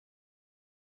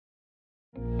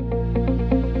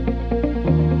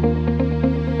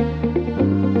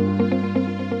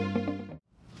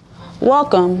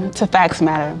Welcome to Facts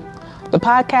Matter, the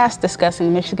podcast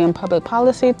discussing Michigan public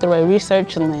policy through a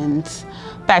research lens.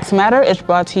 Facts Matter is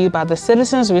brought to you by the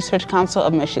Citizens Research Council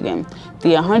of Michigan, the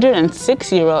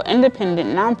 106-year-old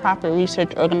independent nonprofit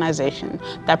research organization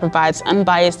that provides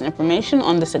unbiased information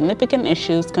on the significant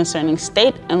issues concerning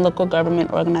state and local government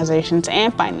organizations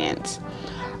and finance.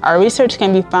 Our research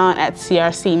can be found at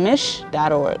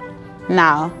crcmich.org.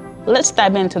 Now, let's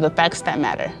dive into the facts that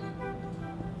matter.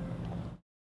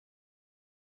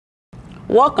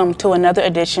 Welcome to another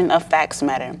edition of Facts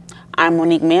Matter. I'm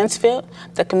Monique Mansfield,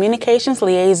 the Communications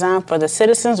Liaison for the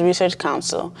Citizens Research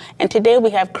Council, and today we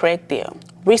have Craig Thiel,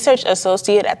 Research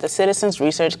Associate at the Citizens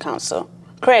Research Council.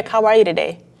 Craig, how are you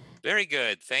today? Very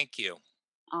good, thank you.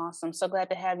 Awesome, so glad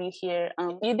to have you here.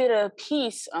 You did a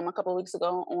piece a couple of weeks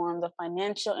ago on the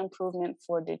financial improvement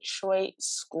for Detroit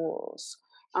schools.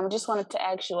 I just wanted to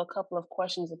ask you a couple of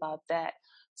questions about that.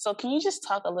 So can you just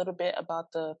talk a little bit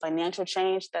about the financial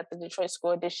change that the Detroit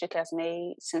School District has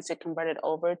made since it converted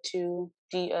over to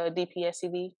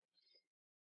DPSCD?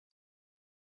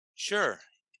 Sure.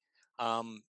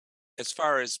 As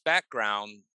far as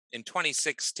background, in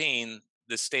 2016,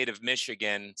 the state of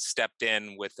Michigan stepped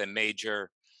in with a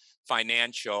major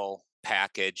financial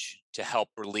package to help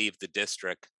relieve the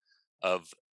district of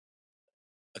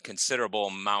a considerable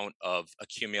amount of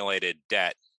accumulated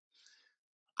debt,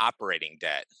 operating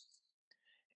debt.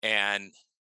 And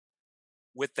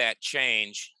with that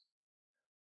change,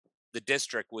 the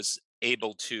district was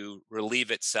able to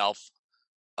relieve itself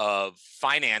of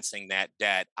financing that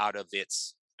debt out of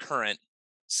its current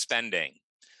spending.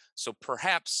 So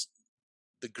perhaps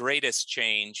the greatest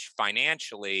change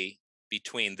financially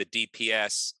between the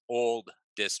DPS old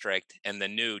district and the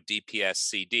new DPS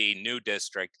CD new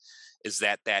district is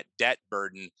that debt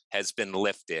burden has been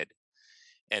lifted.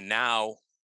 And now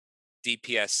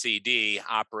DPS CD,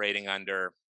 operating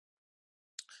under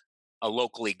a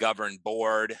locally governed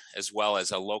board as well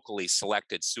as a locally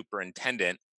selected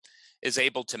superintendent, is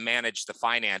able to manage the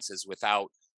finances without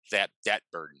that debt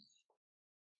burden.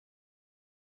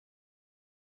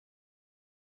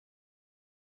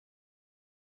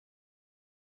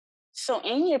 So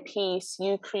in your piece,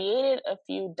 you created a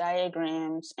few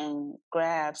diagrams and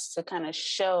graphs to kind of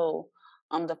show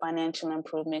the financial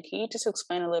improvement. Can you just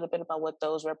explain a little bit about what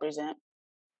those represent?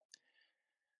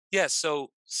 Yes, so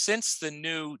since the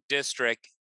new district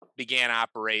began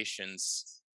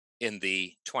operations in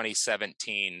the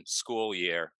 2017 school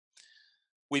year,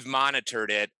 we've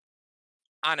monitored it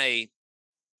on a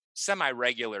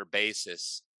semi-regular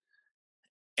basis.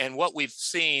 And what we've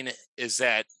seen is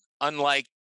that unlike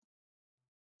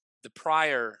the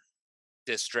prior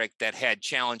district that had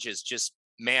challenges just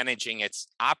managing its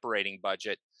operating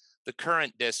budget, the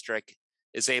current district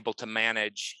is able to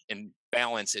manage and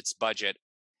balance its budget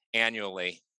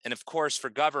annually. And of course, for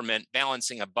government,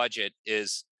 balancing a budget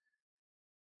is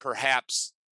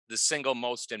perhaps the single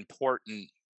most important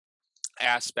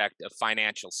aspect of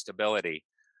financial stability.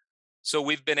 So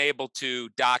we've been able to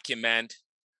document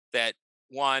that,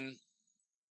 one,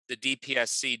 the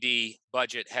DPS-CD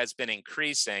budget has been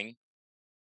increasing,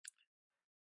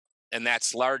 and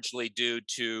that's largely due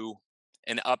to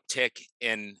an uptick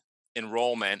in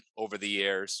enrollment over the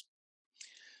years.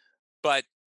 But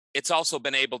it's also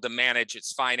been able to manage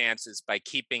its finances by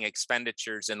keeping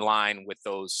expenditures in line with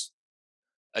those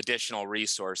additional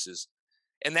resources.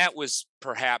 And that was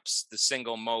perhaps the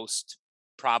single most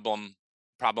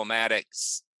problematic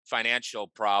financial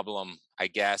problem, I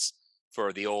guess,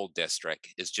 for the old district,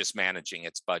 is just managing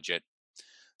its budget.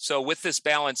 So with this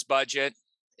balanced budget,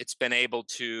 it's been able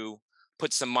to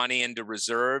put some money into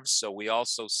reserves. So we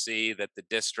also see that the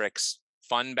district's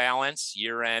fund balance,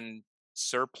 year-end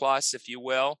surplus, if you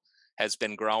will, has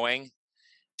been growing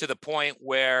to the point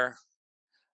where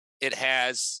it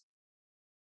has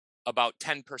about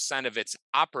 10% of its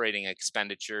operating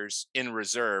expenditures in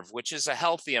reserve, which is a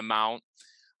healthy amount,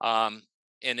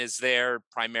 and is there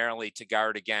primarily to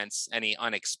guard against any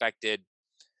unexpected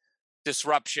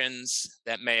disruptions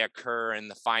that may occur in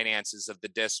the finances of the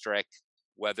district,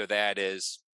 whether that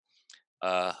is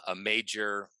a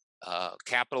major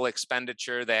capital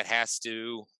expenditure that has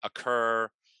to occur,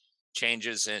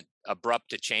 abrupt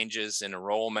changes in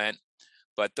enrollment.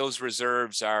 But those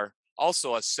reserves are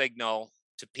also a signal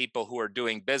to people who are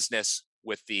doing business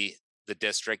with the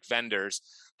district vendors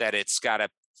that it's got a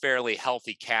fairly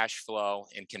healthy cash flow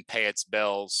and can pay its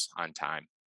bills on time.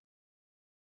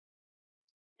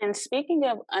 And speaking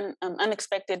of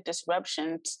unexpected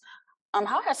disruptions,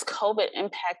 how has COVID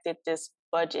impacted this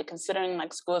budget, considering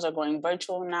like schools are going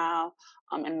virtual now.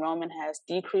 Enrollment has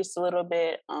decreased a little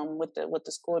bit with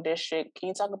the school district. Can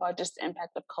you talk about just the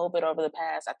impact of COVID over the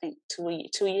past, I think,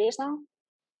 2 years now,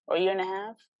 or a year and a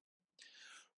half?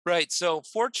 Right. So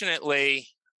fortunately,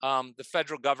 the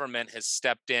federal government has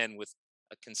stepped in with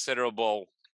a considerable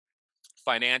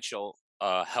financial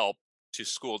help to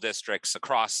school districts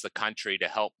across the country to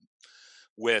help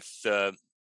with the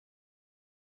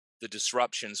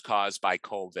disruptions caused by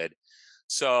COVID.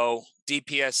 So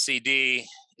DPSCD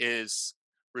is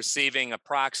receiving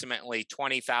approximately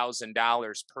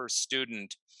 $20,000 per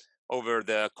student over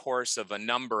the course of a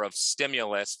number of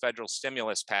federal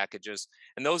stimulus packages.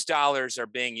 And those dollars are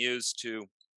being used to,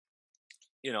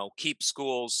 keep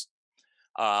schools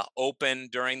open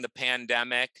during the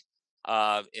pandemic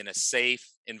in a safe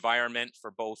environment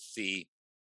for both the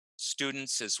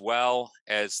students as well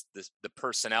as the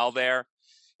personnel there.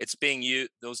 It's being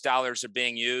used; those dollars are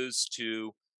being used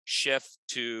to shift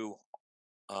to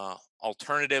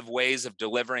alternative ways of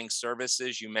delivering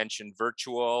services. You mentioned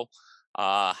virtual,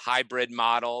 hybrid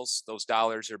models. Those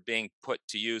dollars are being put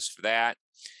to use for that.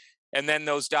 And then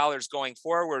those dollars going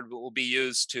forward will be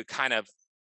used to kind of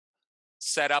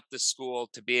set up the school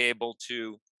to be able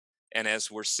to, and as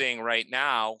we're seeing right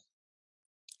now,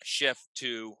 shift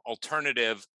to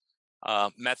alternative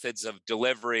methods of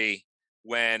delivery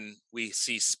when we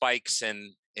see spikes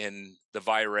in the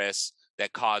virus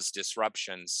that cause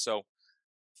disruptions. So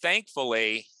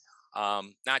thankfully,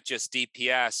 not just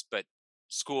DPS, but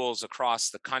schools across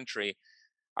the country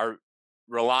are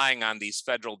relying on these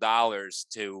federal dollars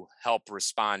to help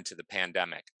respond to the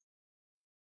pandemic.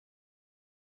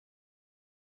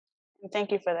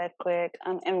 Thank you for that, Craig.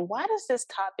 And why does this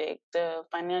topic, the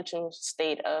financial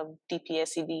state of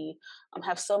DPSCD,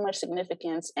 have so much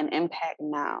significance and impact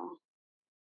now?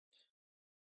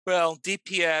 Well,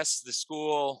 DPS, the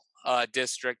school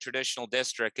district, traditional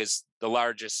district, is the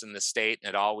largest in the state, and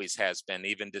it always has been,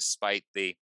 even despite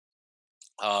the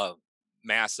uh,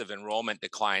 massive enrollment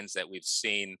declines that we've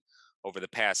seen over the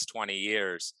past 20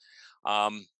 years.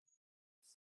 Um,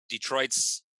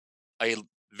 Detroit's a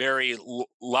very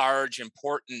large,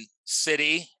 important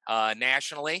city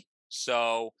nationally.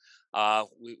 So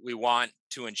we want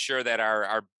to ensure that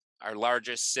our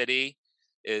largest city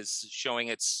is showing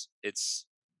its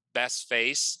best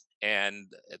face, and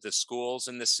the schools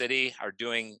in the city are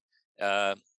doing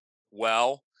uh,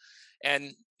 well.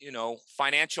 And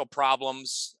financial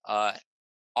problems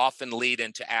often lead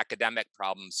into academic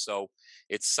problems. So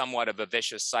it's somewhat of a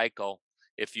vicious cycle.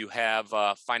 If you have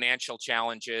financial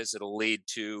challenges, it'll lead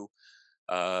to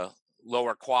uh,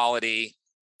 lower quality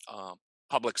uh,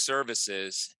 public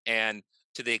services. And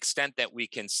to the extent that we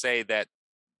can say that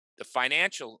the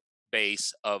financial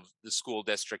base of the school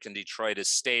district in Detroit is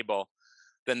stable,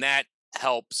 then that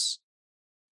helps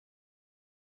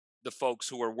the folks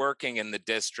who are working in the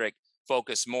district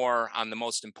focus more on the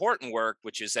most important work,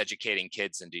 which is educating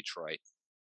kids in Detroit.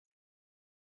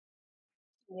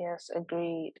 Yes,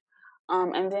 agreed.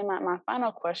 And then my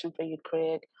final question for you,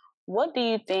 Craig. What do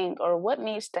you think, or what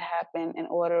needs to happen in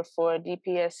order for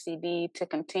DPSCD to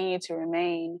continue to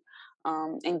remain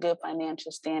in good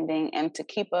financial standing and to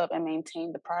keep up and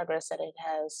maintain the progress that it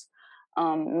has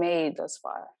made thus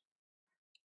far?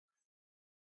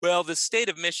 Well, the state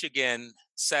of Michigan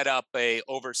set up a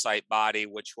oversight body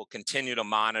which will continue to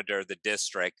monitor the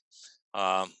district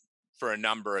um, for a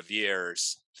number of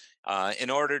years in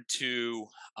order to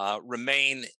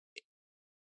remain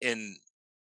in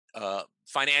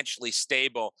financially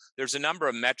stable. There's a number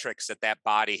of metrics that that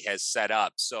body has set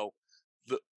up. So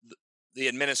the the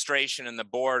administration and the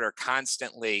board are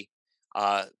constantly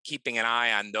keeping an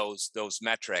eye on those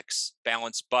metrics: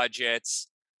 balanced budgets,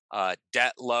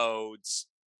 debt loads,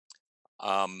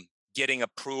 getting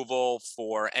approval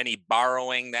for any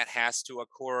borrowing that has to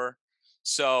occur.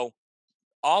 So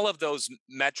all of those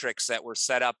metrics that were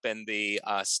set up in the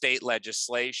state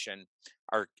legislation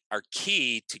are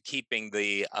key to keeping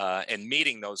the and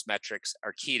meeting those metrics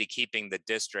are key to keeping the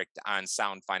district on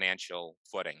sound financial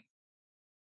footing.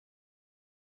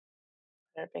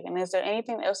 Perfect. And is there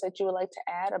anything else that you would like to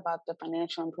add about the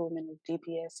financial improvement of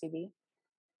DPSCD?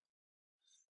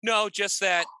 No, just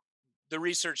that the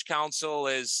Research Council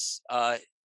is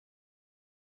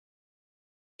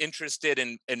interested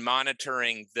in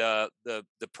monitoring the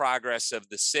progress of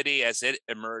the city as it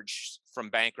emerged from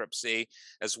bankruptcy,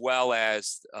 as well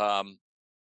as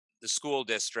the school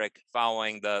district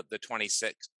following the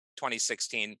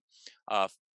 2016 uh,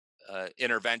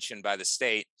 intervention by the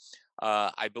state.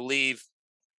 I believe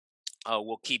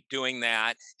we'll keep doing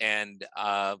that, and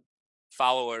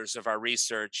followers of our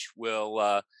research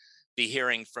will be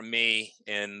hearing from me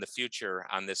in the future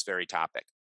on this very topic.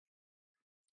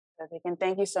 Perfect. And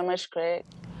thank you so much, Craig.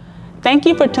 Thank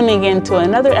you for tuning in to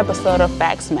another episode of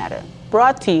Facts Matter,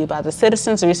 brought to you by the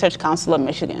Citizens Research Council of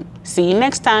Michigan. See you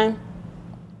next time.